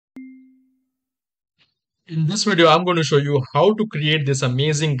In this video, I'm going to show you how to create this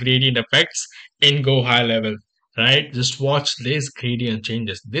amazing gradient effects in GoHighLevel, right? Just watch this gradient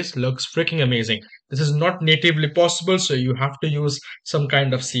changes. This looks freaking amazing. This is not natively possible, so you have to use some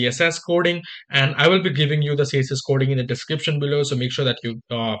kind of CSS coding, and I will be giving you the CSS coding in the description below, so make sure that you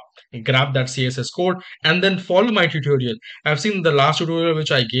grab that CSS code and then follow my tutorial. I've seen the last tutorial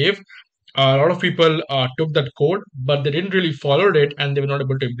which I gave, a lot of people took that code, but they didn't really follow it and they were not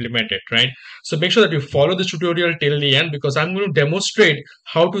able to implement it, right? So make sure that you follow this tutorial till the end, because I'm going to demonstrate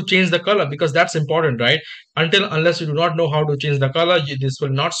how to change the color, because that's important, right? Unless you do not know how to change the color, this will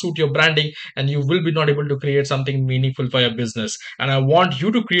not suit your branding and you will be not able to create something meaningful for your business. And I want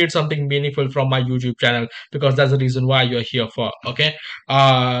you to create something meaningful from my YouTube channel, because that's the reason why you're here for. Okay.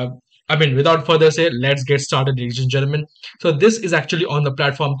 Without further say, let's get started, ladies and gentlemen. So this is actually on the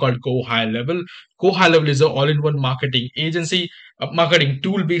platform called GoHighLevel. GoHighLevel is an all-in-one marketing agency, a marketing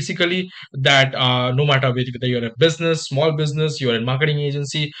tool basically, that no matter whether you're a business, small business, you're a marketing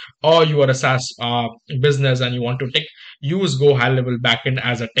agency, or you are a SaaS business and you want to use GoHighLevel backend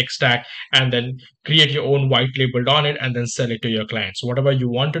as a tech stack, and then create your own white labeled on it and then sell it to your clients. Whatever you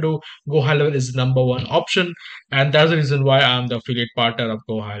want to do, GoHighLevel is the number one option, and that's the reason why I'm the affiliate partner of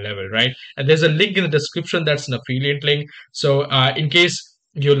GoHighLevel, right? And there's a link in the description that's an affiliate link. So in case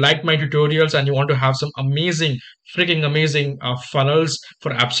you like my tutorials and you want to have some amazing, freaking amazing funnels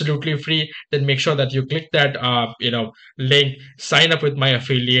for absolutely free, then make sure that you click that link, sign up with my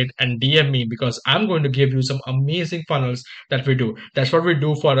affiliate and DM me, because I'm going to give you some amazing funnels that we do. That's what we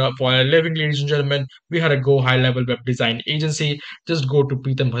do for a living, ladies and gentlemen. We are a GoHighLevel web design agency. Just go to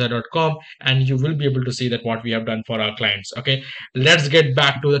pritam.com and you will be able to see that what we have done for our clients. Okay, let's get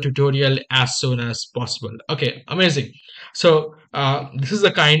back to the tutorial as soon as possible. Okay, amazing. So this is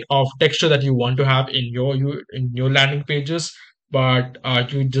the kind of texture that you want to have in your landing pages, but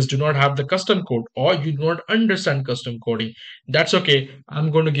you just do not have the custom code, or you do not understand custom coding. That's okay. I'm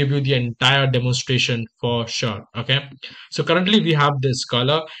going to give you the entire demonstration for sure. Okay. So currently we have this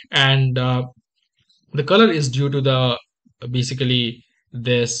color, and the color is due to the basically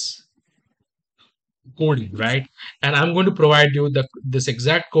this coding, right? And I'm going to provide you this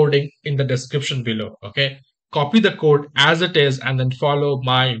exact coding in the description below. Okay, copy the code as it is and then follow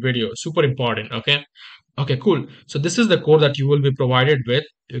my video. Super important. Okay. Okay, cool. So this is the code that you will be provided with.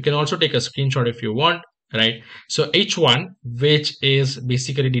 You can also take a screenshot if you want, right? So H1, which is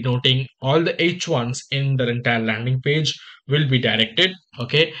basically denoting all the H1s in the entire landing page, will be directed,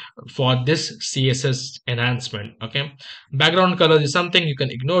 okay, for this CSS enhancement. Okay, background color is something you can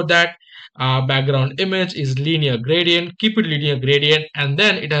ignore that. Background image is linear gradient, keep it linear gradient, and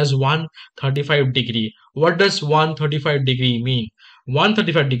then it has 135 degree. What does 135 degree mean?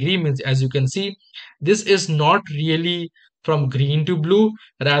 135-degree means, as you can see, this is not really from green to blue,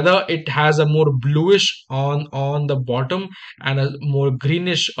 rather it has a more bluish on the bottom and a more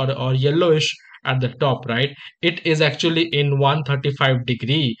greenish or yellowish at the top, right? It is actually in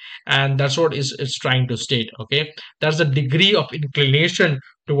 135-degree, and that's what it's trying to state. Okay, that's the degree of inclination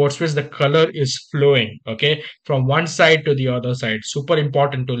towards which the color is flowing, okay, from one side to the other side. Super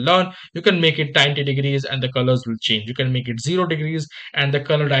important to learn. You can make it 90 degrees and the colors will change. You can make it 0 degrees and the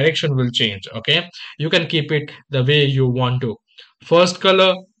color direction will change. Okay, you can keep it the way you want to. First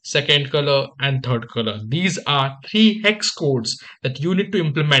color, second color, and third color. These are three hex codes that you need to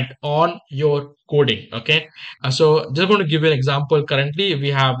implement on your coding. Okay, so just going to give you an example. Currently we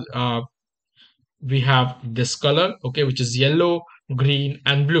have this color, okay, which is yellow, green,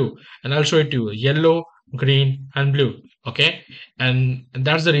 and blue, and I'll show it to you: yellow, green, and blue. Okay, and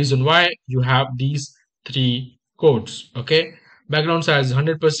that's the reason why you have these three codes. Okay, background size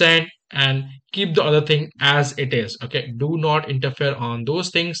 100%, and keep the other thing as it is. Okay, do not interfere on those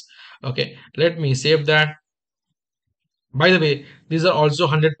things. Okay, let me save that. By the way, these are also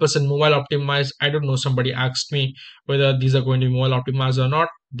 100% mobile optimized. I don't know, somebody asked me whether these are going to be mobile optimized or not.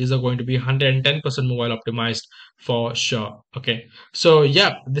 These are going to be 110% mobile optimized for sure. Okay, so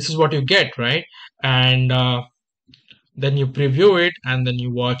yeah, this is what you get, right? And then you preview it and then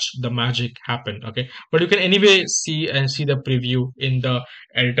you watch the magic happen. Okay, but you can anyway see the preview in the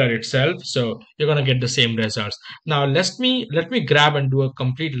editor itself, so you're gonna get the same results. Now let me grab and do a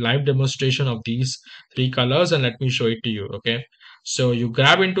complete live demonstration of these three colors, and let me show it to you. Okay, so you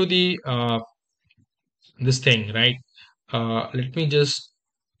grab into the this thing, right? Let me just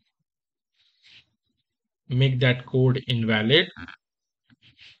make that code invalid.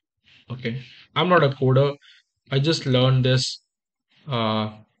 Okay, I'm not a coder. I just learned this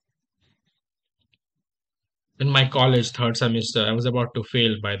uh, in my college third semester. I was about to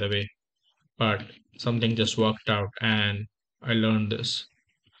fail, by the way, but something just worked out and I learned this.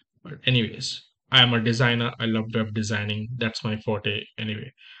 But anyways, I am a designer. I love web designing. That's my forte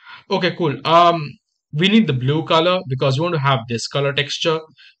anyway. Okay, cool. We need the blue color because we want to have this color texture.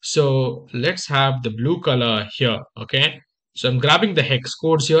 So let's have the blue color here. Okay. So I'm grabbing the hex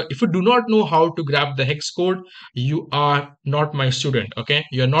codes here. If you do not know how to grab the hex code, you are not my student. Okay.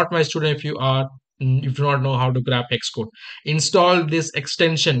 You're not my student if you are if you do not know how to grab hex code. Install this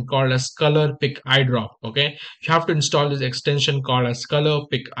extension called as color pick eyedrop. Okay. You have to install this extension called as color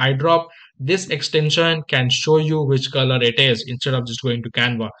pick eyedrop. This extension can show you which color it is instead of just going to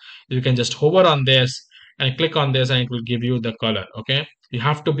Canva. You can just hover on this and click on this and it will give you the color. Okay, you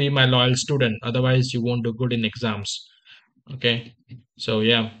have to be my loyal student, otherwise you won't do good in exams. Okay, so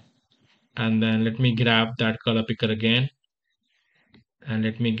yeah, and then let me grab that color picker again and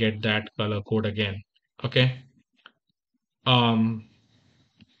let me get that color code again. Okay, um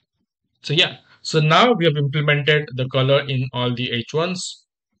so yeah, so now we have implemented the color in all the H1s.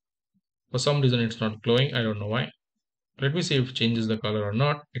 For some reason it's not glowing, I don't know why. Let me see if it changes the color or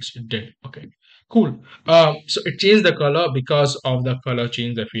not. It did. Okay, cool. So it changed the color because of the color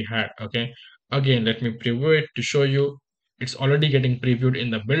change that we had. Okay, again, let me preview it to show you. It's already getting previewed in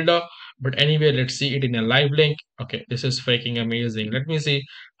the builder, but anyway, let's see it in a live link. Okay, this is freaking amazing. Let me see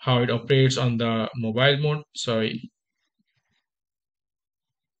how it operates on the mobile mode. Sorry,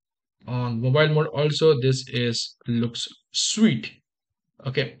 on mobile mode also, this is looks sweet.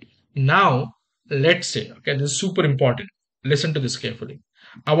 Okay, now let's say, okay, this is super important. Listen to this carefully.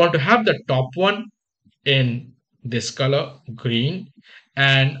 I want to have the top one in this color green,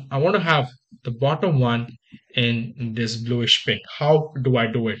 and I want to have the bottom one in this bluish pink. How do I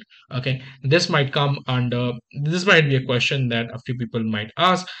do it? Okay, this might be a question that a few people might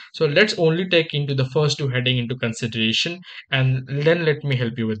ask. So let's only take into the first two heading into consideration, and then let me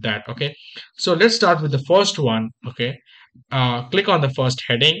help you with that. Okay, so let's start with the first one. Okay, click on the first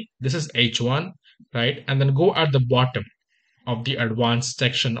heading. This is H1, right? And then go at the bottom of the advanced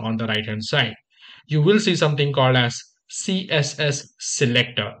section on the right hand side. You will see something called as CSS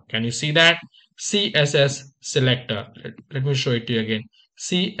selector. Can you see that? CSS selector. Let me show it to you again.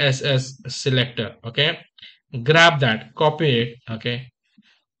 CSS selector. Okay. Grab that, copy it. Okay.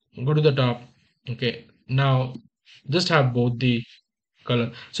 Go to the top. Okay. Now just have both the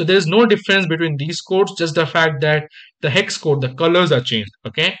color. So there is no difference between these codes, just the fact that the hex code, the colors are changed.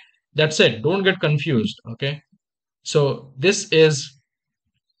 Okay. That's it. Don't get confused. Okay. So this is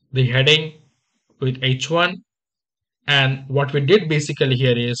the heading with H1. And what we did basically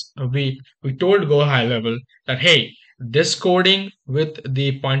here is we told GoHighLevel that, hey, this coding with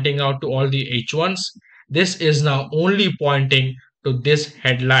the pointing out to all the H1s, this is now only pointing to this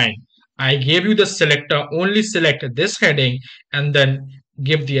headline. I gave you the selector, only select this heading and then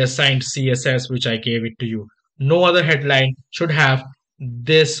give the assigned CSS which I gave it to you. No other headline should have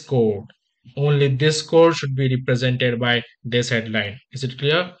this code. Only this code should be represented by this headline. Is it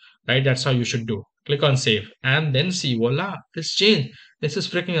clear? Right? That's how you should do. Click on save and then see, voila, this changed. This is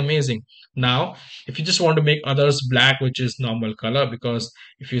freaking amazing. Now, if you just want to make others black, which is normal color, because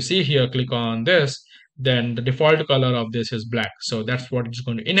if you see here, click on this, then the default color of this is black. So that's what it's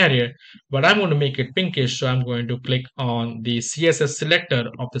going to inherit. But I'm going to make it pinkish. So I'm going to click on the CSS selector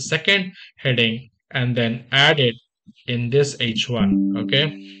of the second heading and then add it in this H1.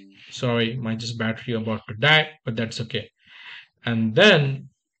 Okay. Sorry, my just battery about to die, but that's okay. And then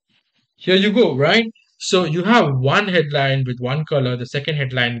here you go, right? So you have one headline with one color, the second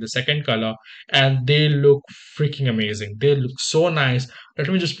headline with the second color, and they look freaking amazing. They look so nice. Let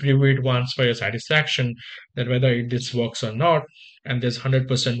me just preview it once for your satisfaction that whether this works or not. And this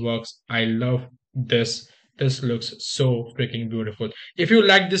 100% works. I love this. This looks so freaking beautiful. If you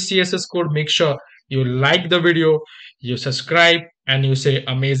like this CSS code, make sure you like the video, you subscribe, and you say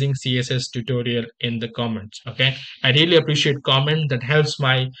amazing CSS tutorial in the comments. Okay, I really appreciate comment that helps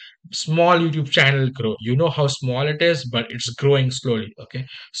my small YouTube channel grow. You know how small it is, but it's growing slowly. Okay,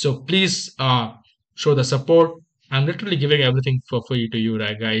 so please show the support. I'm literally giving everything for free to you,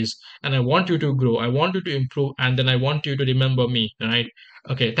 right, guys? And I want you to grow. I want you to improve, and then I want you to remember me, right?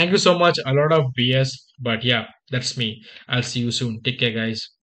 Okay, thank you so much. A lot of BS, but yeah, that's me. I'll see you soon. Take care, guys.